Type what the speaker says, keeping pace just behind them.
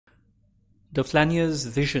The Flaneur's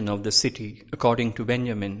vision of the city, according to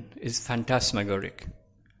Benjamin, is phantasmagoric.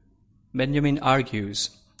 Benjamin argues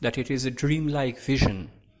that it is a dreamlike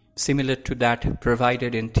vision, similar to that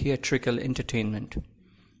provided in theatrical entertainment.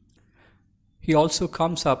 He also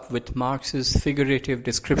comes up with Marx's figurative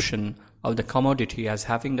description of the commodity as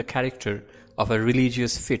having the character of a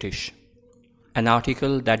religious fetish, an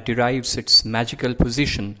article that derives its magical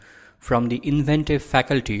position from the inventive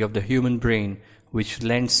faculty of the human brain, which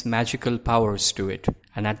lends magical powers to it,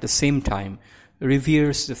 and at the same time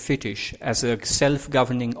reveres the fetish as a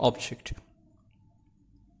self-governing object.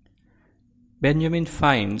 Benjamin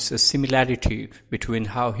finds a similarity between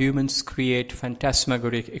how humans create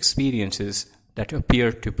phantasmagoric experiences that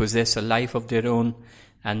appear to possess a life of their own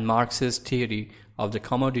and Marx's theory of the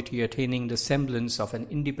commodity attaining the semblance of an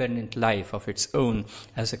independent life of its own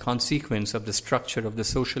as a consequence of the structure of the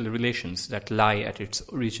social relations that lie at its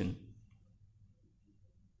origin.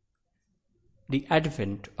 The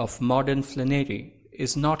advent of modern Flâneur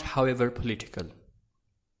is not, however, political.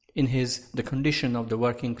 In his The Condition of the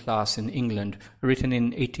Working Class in England, written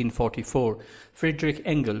in 1844, Friedrich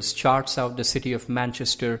Engels charts out the city of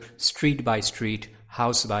Manchester street by street,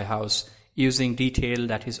 house by house, using detail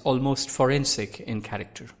that is almost forensic in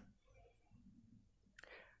character.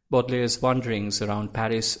 Baudelaire's wanderings around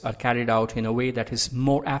Paris are carried out in a way that is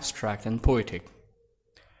more abstract and poetic.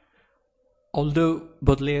 Although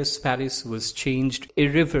Baudelaire's Paris was changed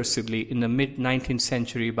irreversibly in the mid-19th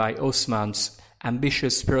century by Haussmann's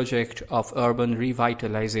ambitious project of urban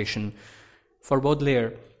revitalization, for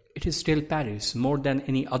Baudelaire it is still Paris more than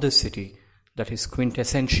any other city that is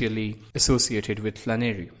quintessentially associated with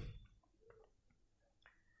Flâneur.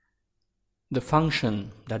 The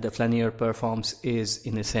function that the Flâneur performs is,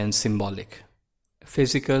 in a sense, symbolic.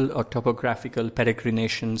 Physical or topographical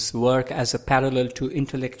peregrinations work as a parallel to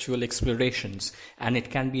intellectual explorations, and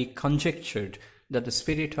it can be conjectured that the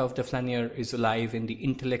spirit of the Flâneur is alive in the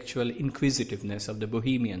intellectual inquisitiveness of the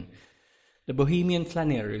Bohemian. The Bohemian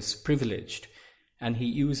Flâneur is privileged, and he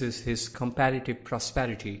uses his comparative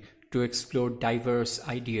prosperity to explore diverse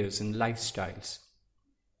ideas and lifestyles.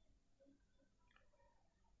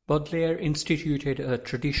 Baudelaire instituted a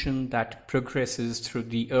tradition that progresses through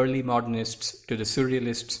the early modernists to the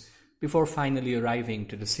surrealists before finally arriving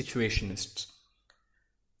to the situationists.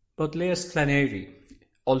 Baudelaire's Flâneur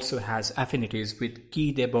also has affinities with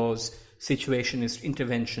Guy Debord's situationist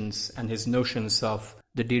interventions and his notions of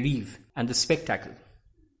the dérive and the spectacle.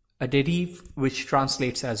 A dérive, which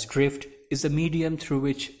translates as drift, is a medium through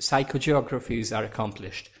which psychogeographies are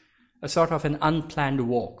accomplished, a sort of an unplanned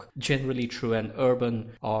walk, generally through an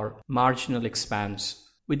urban or marginal expanse,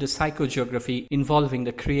 with the psychogeography involving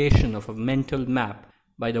the creation of a mental map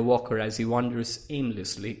by the walker as he wanders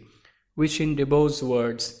aimlessly, which in Debord's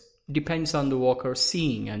words depends on the walker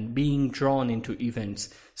seeing and being drawn into events,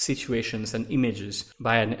 situations and images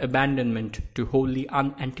by an abandonment to wholly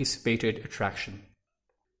unanticipated attraction.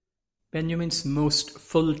 Benjamin's most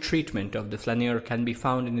full treatment of the Flâneur can be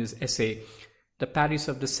found in his essay The Paris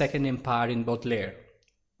of the Second Empire in Baudelaire,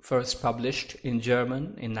 first published in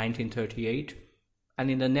German in 1938, and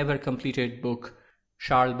in the never-completed book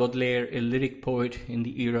Charles Baudelaire, a Lyric Poet in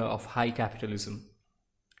the Era of High Capitalism.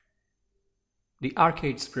 The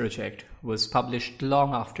Arcades project was published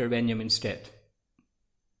long after Benjamin's death.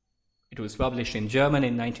 It was published in German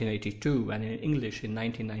in 1982 and in English in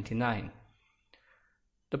 1999.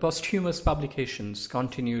 The posthumous publications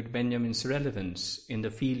continued Benjamin's relevance in the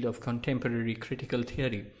field of contemporary critical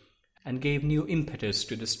theory and gave new impetus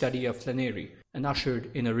to the study of Flâneur and ushered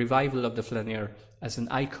in a revival of the Flâneur as an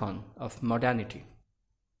icon of modernity.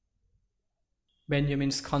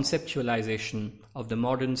 Benjamin's conceptualization of the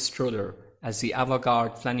modern stroller as the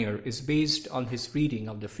avant-garde Flâneur is based on his reading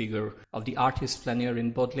of the figure of the artist Flâneur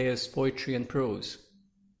in Baudelaire's poetry and prose.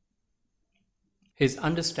 His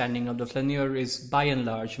understanding of the Flâneur is by and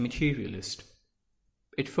large materialist.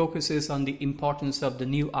 It focuses on the importance of the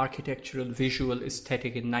new architectural visual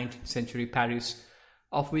aesthetic in 19th century Paris,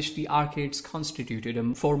 of which the arcades constituted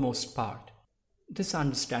a foremost part. This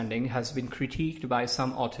understanding has been critiqued by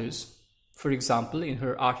some authors. For example, in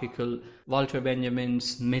her article Walter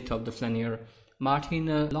Benjamin's Myth of the Flâneur,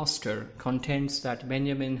 Martina Loster contends that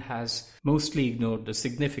Benjamin has mostly ignored the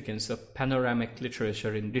significance of panoramic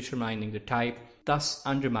literature in determining the type, thus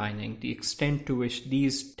undermining the extent to which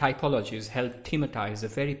these typologies help thematize the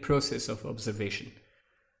very process of observation.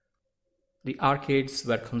 The arcades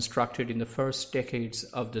were constructed in the first decades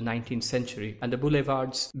of the 19th century, and the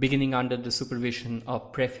boulevards beginning under the supervision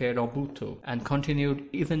of Préfet Rambuteau and continued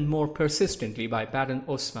even more persistently by Baron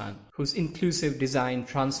Haussmann, whose inclusive design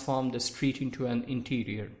transformed the street into an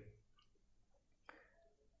interior.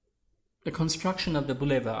 The construction of the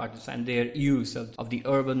boulevards and their use of the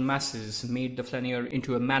urban masses made the flaneur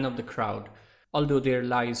into a man of the crowd, although there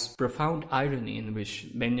lies profound irony in which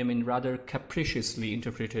Benjamin rather capriciously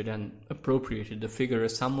interpreted and appropriated the figure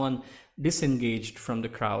as someone disengaged from the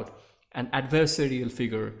crowd, an adversarial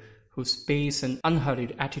figure whose pace and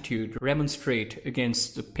unhurried attitude remonstrate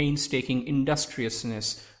against the painstaking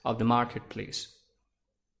industriousness of the marketplace.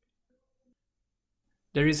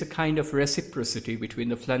 There is a kind of reciprocity between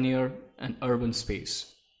the flaneur and urban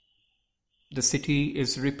space. The city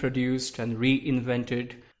is reproduced and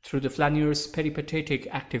reinvented through the flaneur's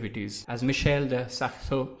peripatetic activities, as Michel de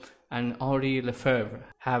Certeau and Henri Lefebvre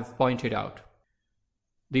have pointed out.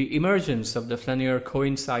 The emergence of the flaneur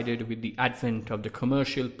coincided with the advent of the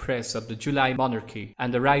commercial press of the July monarchy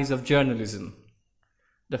and the rise of journalism.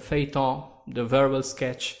 The feuilleton, the verbal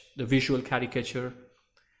sketch, the visual caricature,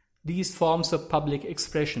 these forms of public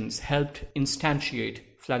expressions helped instantiate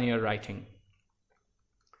flaneur writing.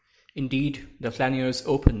 Indeed, the flaneur's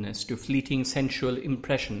openness to fleeting sensual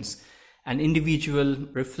impressions and individual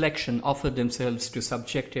reflection offered themselves to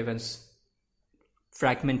subjective and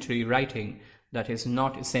fragmentary writing that is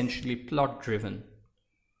not essentially plot-driven.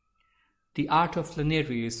 The art of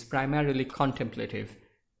flâneurie is primarily contemplative,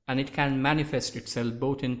 and it can manifest itself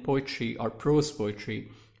both in poetry or prose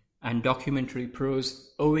poetry and documentary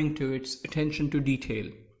prose owing to its attention to detail.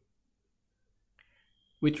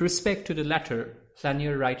 With respect to the latter,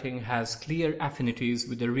 flaneur writing has clear affinities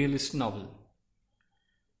with the realist novel.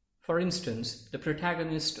 For instance, the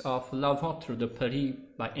protagonist of La Ventre de Paris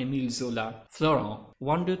by Émile Zola, Florent,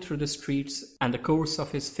 wandered through the streets, and the course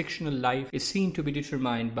of his fictional life is seen to be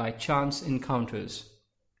determined by chance encounters.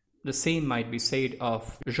 The same might be said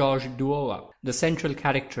of Georges Duois, the central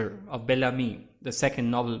character of Bel-Ami, the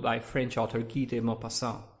second novel by French author Guy de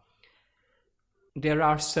Maupassant. There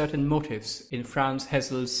are certain motifs in Franz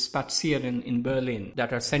Hessel's Spazieren in Berlin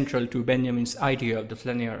that are central to Benjamin's idea of the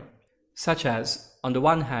flaneur, such as, on the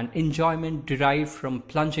one hand, enjoyment derived from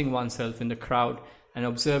plunging oneself in the crowd and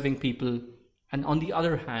observing people, and on the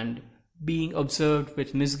other hand, being observed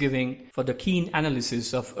with misgiving, for the keen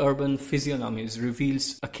analysis of urban physiognomies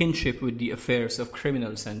reveals a kinship with the affairs of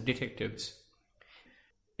criminals and detectives.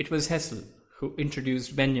 It was Hessel who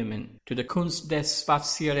introduced Benjamin to the Kunst des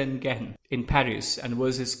Spazierengehen in Paris and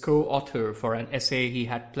was his co-author for an essay he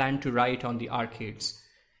had planned to write on the arcades.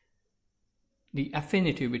 The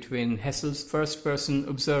affinity between Hessel's first-person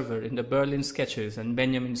observer in the Berlin sketches and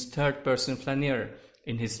Benjamin's third-person flaneur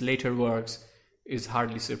in his later works is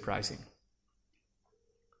hardly surprising.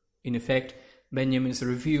 In effect, Benjamin's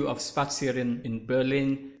review of Spazieren in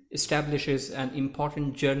Berlin establishes an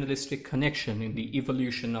important journalistic connection in the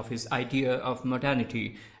evolution of his idea of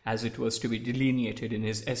modernity as it was to be delineated in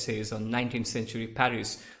his essays on 19th century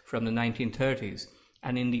Paris from the 1930s,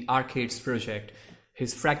 and in the Arcades project,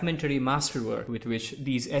 his fragmentary masterwork with which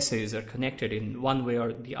these essays are connected in one way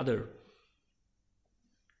or the other.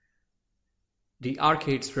 The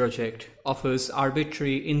Arcades project offers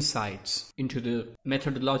arbitrary insights into the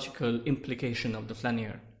methodological implication of the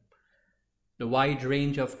flaneur. The wide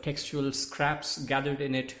range of textual scraps gathered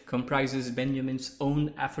in it comprises Benjamin's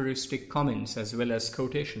own aphoristic comments as well as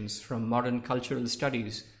quotations from modern cultural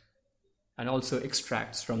studies, and also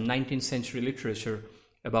extracts from 19th century literature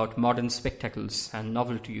about modern spectacles and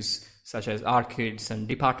novelties such as arcades and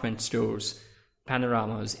department stores,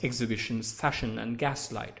 panoramas, exhibitions, fashion, and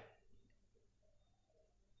gaslight.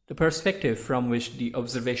 The perspective from which the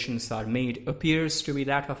observations are made appears to be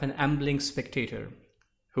that of an ambling spectator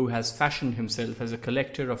who has fashioned himself as a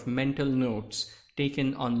collector of mental notes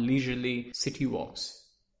taken on leisurely city walks.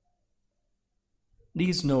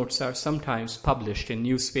 These notes are sometimes published in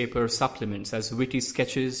newspaper supplements as witty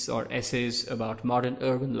sketches or essays about modern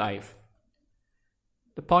urban life.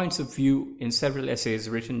 The points of view in several essays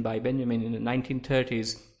written by Benjamin in the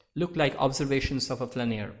 1930s look like observations of a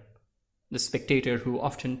flaneur, the spectator who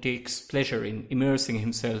often takes pleasure in immersing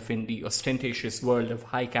himself in the ostentatious world of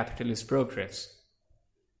high capitalist progress.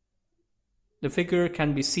 The figure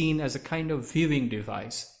can be seen as a kind of viewing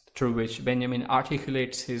device through which Benjamin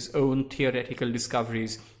articulates his own theoretical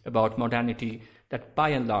discoveries about modernity that by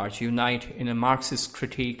and large unite in a Marxist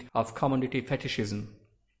critique of commodity fetishism.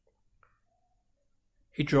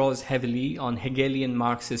 He draws heavily on Hegelian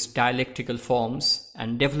Marxist dialectical forms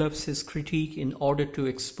and develops his critique in order to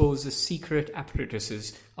expose the secret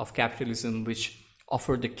apparatuses of capitalism which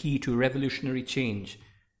offer the key to revolutionary change.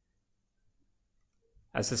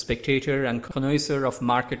 As a spectator and connoisseur of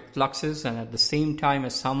market fluxes, and at the same time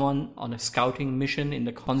as someone on a scouting mission in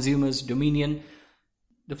the consumer's dominion,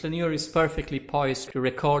 the flaneur is perfectly poised to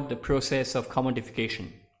record the process of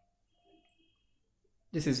commodification.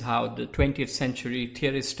 This is how the 20th century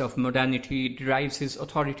theorist of modernity derives his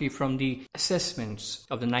authority from the assessments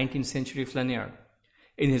of the 19th century Flâneur,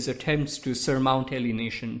 in his attempts to surmount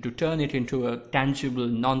alienation, to turn it into a tangible,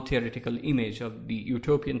 non-theoretical image of the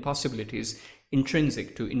utopian possibilities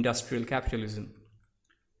intrinsic to industrial capitalism.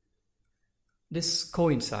 This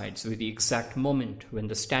coincides with the exact moment when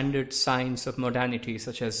the standard signs of modernity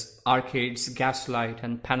such as arcades, gaslight,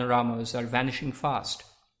 and panoramas are vanishing fast.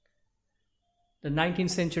 The 19th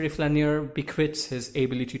century Flâneur bequeaths his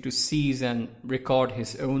ability to seize and record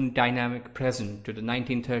his own dynamic present to the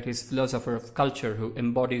 1930s philosopher of culture who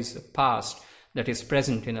embodies a past that is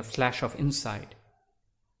present in a flash of insight.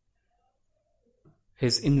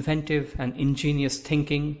 His inventive and ingenious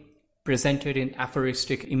thinking, presented in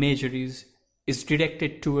aphoristic imageries, is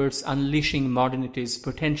directed towards unleashing modernity's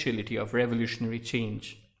potentiality of revolutionary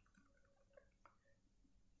change.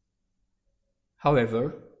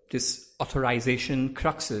 However, this authorization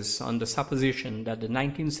cruxes on the supposition that the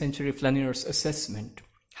 19th century Flaneur's assessment,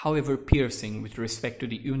 however piercing with respect to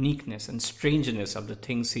the uniqueness and strangeness of the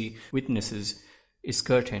things he witnesses, is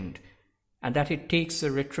curtained, and that it takes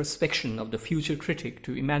a retrospection of the future critic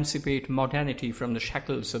to emancipate modernity from the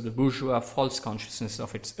shackles of the bourgeois false consciousness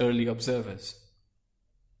of its early observers.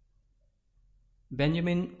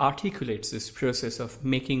 Benjamin articulates this process of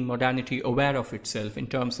making modernity aware of itself in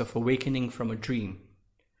terms of awakening from a dream,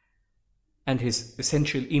 and his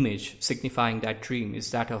essential image signifying that dream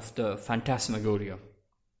is that of the phantasmagoria.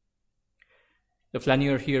 The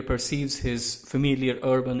Flâneur here perceives his familiar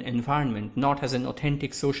urban environment not as an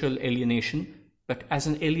authentic social alienation, but as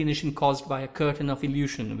an alienation caused by a curtain of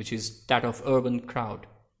illusion, which is that of urban crowd.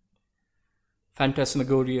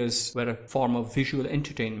 Phantasmagorias were a form of visual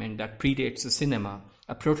entertainment that predates the cinema,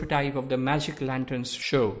 a prototype of the magic lanterns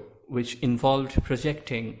show, which involved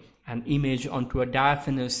projecting an image onto a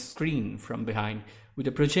diaphanous screen from behind, with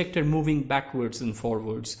the projector moving backwards and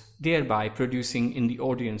forwards, thereby producing in the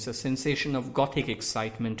audience a sensation of gothic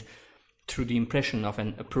excitement through the impression of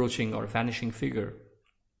an approaching or vanishing figure.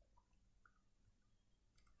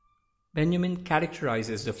 Benjamin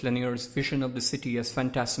characterizes the Flaneur's vision of the city as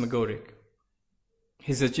phantasmagoric.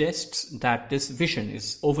 He suggests that this vision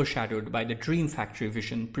is overshadowed by the dream factory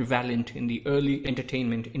vision prevalent in the early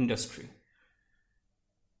entertainment industry.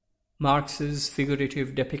 Marx's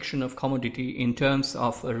figurative depiction of commodity in terms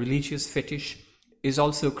of a religious fetish is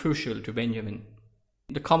also crucial to Benjamin.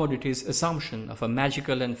 The commodity's assumption of a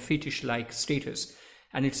magical and fetish-like status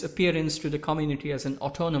and its appearance to the community as an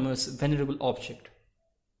autonomous, venerable object.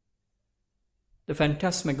 The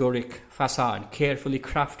phantasmagoric facade, carefully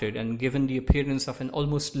crafted and given the appearance of an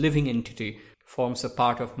almost living entity, forms a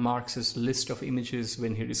part of Marx's list of images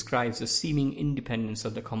when he describes the seeming independence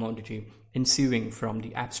of the commodity ensuing from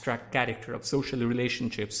the abstract character of social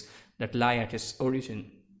relationships that lie at its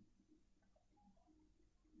origin.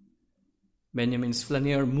 Benjamin's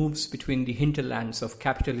Flâneur moves between the hinterlands of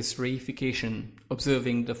capitalist reification,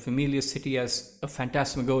 observing the familiar city as a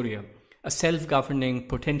phantasmagoria, a self-governing,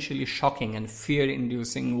 potentially shocking and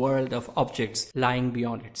fear-inducing world of objects lying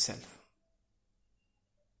beyond itself.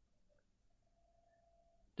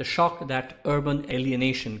 The shock that urban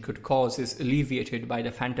alienation could cause is alleviated by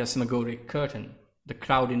the phantasmagoric curtain, the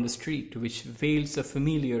crowd in the street, which veils a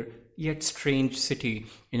familiar yet strange city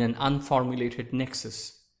in an unformulated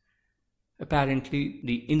nexus. Apparently,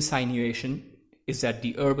 the insinuation is that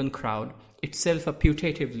the urban crowd, itself a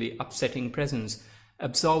putatively upsetting presence,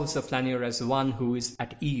 absolves the Flâneur as one who is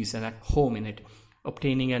at ease and at home in it,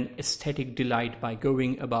 obtaining an aesthetic delight by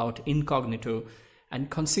going about incognito and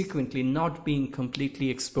consequently not being completely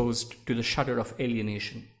exposed to the shudder of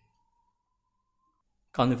alienation.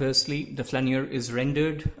 Conversely, the Flâneur is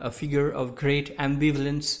rendered a figure of great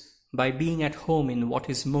ambivalence by being at home in what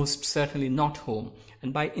is most certainly not home,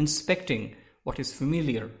 and by inspecting what is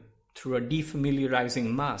familiar through a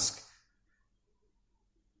defamiliarizing mask.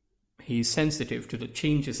 He is sensitive to the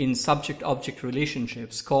changes in subject-object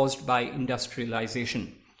relationships caused by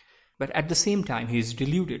industrialization, but at the same time he is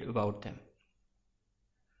deluded about them.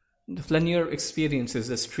 The Flâneur experiences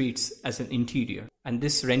the streets as an interior, and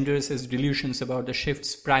this renders his delusions about the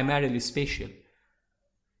shifts primarily spatial.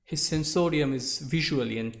 His sensorium is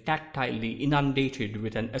visually and tactilely inundated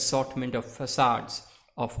with an assortment of facades,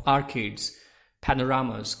 of arcades,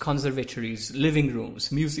 panoramas, conservatories, living rooms,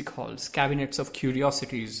 music halls, cabinets of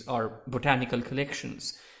curiosities or botanical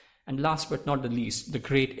collections, and last but not the least, the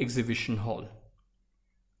great exhibition hall.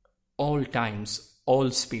 All times,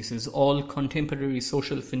 all spaces, all contemporary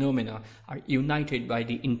social phenomena are united by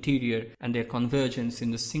the interior and their convergence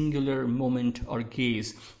in the singular moment or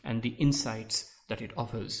gaze and the insights that it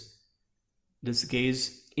offers. This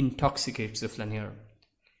gaze intoxicates the Flâneur.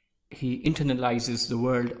 He internalizes the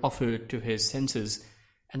world offered to his senses,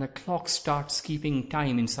 and a clock starts keeping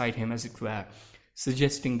time inside him, as it were,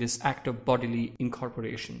 suggesting this act of bodily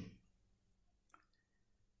incorporation.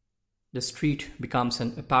 The street becomes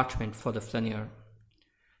an apartment for the Flâneur.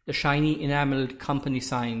 The shiny enameled company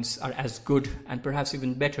signs are as good and perhaps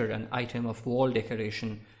even better an item of wall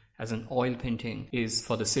decoration as an oil painting is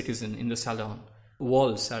for the citizen in the salon.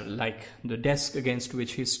 Walls are like the desk against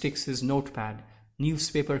which he sticks his notepad.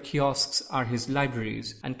 Newspaper kiosks are his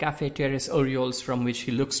libraries, and café terrace aureoles from which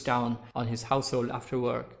he looks down on his household after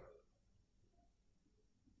work.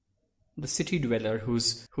 The city dweller,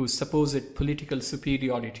 whose supposed political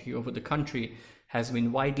superiority over the country has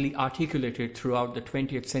been widely articulated throughout the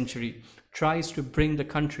 20th century, tries to bring the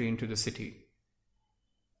country into the city.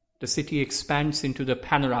 The city expands into the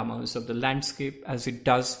panoramas of the landscape as it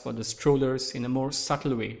does for the strollers in a more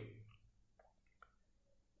subtle way.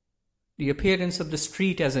 The appearance of the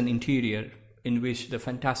street as an interior, in which the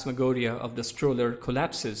phantasmagoria of the stroller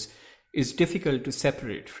collapses, is difficult to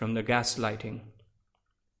separate from the gaslighting.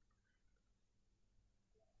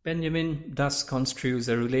 Benjamin thus construes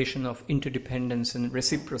a relation of interdependence and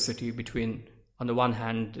reciprocity between, on the one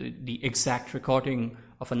hand, the exact recording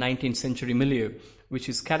of a 19th century milieu, which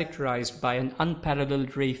is characterized by an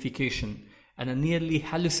unparalleled reification and a nearly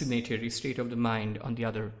hallucinatory state of the mind on the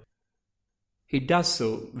other. He does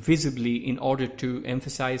so visibly in order to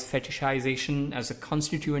emphasize fetishization as a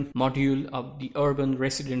constituent module of the urban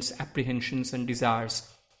resident's apprehensions and desires.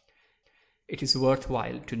 It is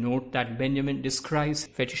worthwhile to note that Benjamin describes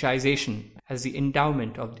fetishization as the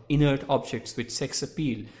endowment of inert objects with sex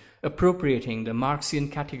appeal, appropriating the Marxian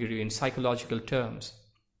category in psychological terms.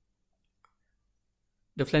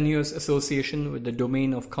 The Flaneur's association with the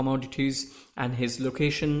domain of commodities and his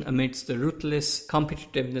location amidst the ruthless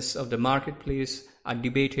competitiveness of the marketplace are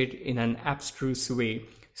debated in an abstruse way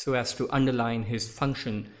so as to underline his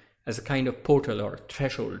function as a kind of portal or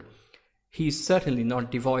threshold. He is certainly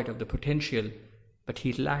not devoid of the potential, but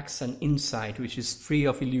he lacks an insight which is free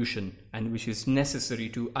of illusion and which is necessary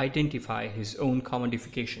to identify his own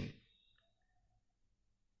commodification.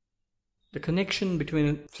 The connection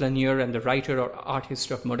between Flâneur and the writer or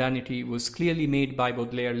artist of modernity was clearly made by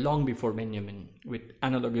Baudelaire long before Benjamin, with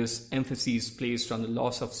analogous emphases placed on the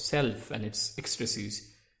loss of self and its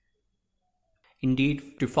ecstasies.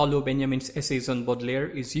 Indeed, to follow Benjamin's essays on Baudelaire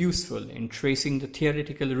is useful in tracing the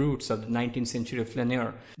theoretical roots of the 19th century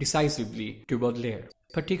Flâneur decisively to Baudelaire,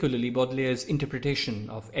 particularly Baudelaire's interpretation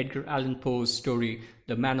of Edgar Allan Poe's story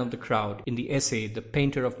The Man of the Crowd in the essay The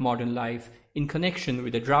Painter of Modern Life in connection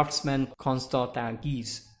with the draftsman Constantin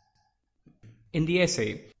Guise. In the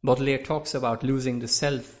essay, Baudelaire talks about losing the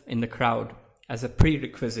self in the crowd as a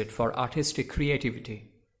prerequisite for artistic creativity.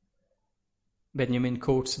 Benjamin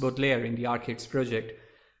quotes Baudelaire in the Arcade's project.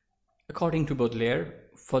 According to Baudelaire,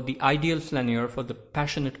 for the ideal Flâneur, for the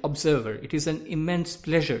passionate observer, it is an immense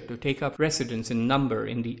pleasure to take up residence in number,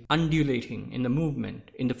 in the undulating, in the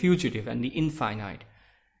movement, in the fugitive and the infinite.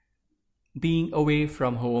 Being away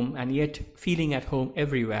from home and yet feeling at home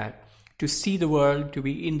everywhere, to see the world, to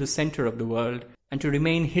be in the center of the world, and to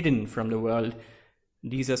remain hidden from the world,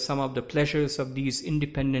 these are some of the pleasures of these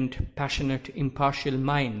independent, passionate, impartial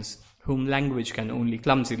minds, whom language can only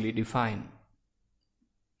clumsily define.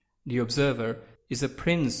 The observer is a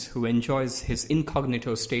prince who enjoys his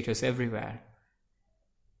incognito status everywhere.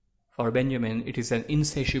 For Benjamin, it is an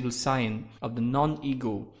insatiable sign of the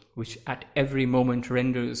non-ego which at every moment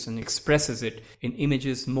renders and expresses it in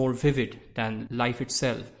images more vivid than life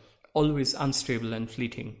itself, always unstable and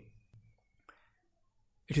fleeting.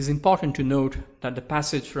 It is important to note that the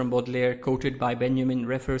passage from Baudelaire quoted by Benjamin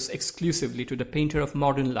refers exclusively to the painter of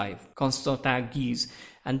modern life, Constantin Guise,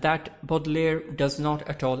 and that Baudelaire does not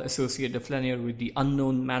at all associate the Flâneur with the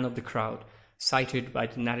unknown man of the crowd, cited by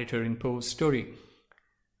the narrator in Poe's story.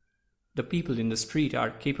 The people in the street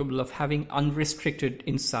are capable of having unrestricted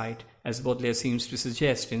insight, as Baudelaire seems to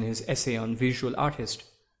suggest in his essay on Visual Artist.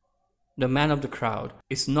 The man of the crowd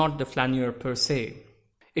is not the Flâneur per se.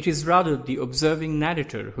 It is rather the observing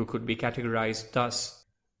narrator who could be categorized thus.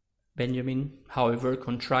 Benjamin, however,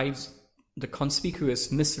 contrives the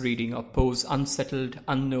conspicuous misreading of Poe's unsettled,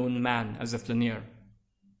 unknown man as a Flâneur.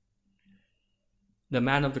 The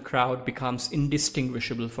man of the crowd becomes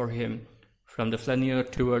indistinguishable for him from the Flâneur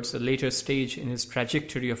towards a later stage in his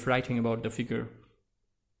trajectory of writing about the figure.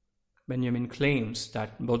 Benjamin claims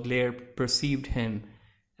that Baudelaire perceived him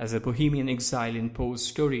as a bohemian exile in Poe's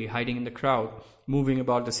story, hiding in the crowd, moving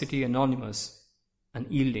about the city anonymous, and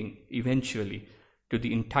yielding, eventually, to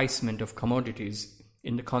the enticement of commodities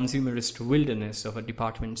in the consumerist wilderness of a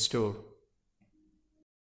department store.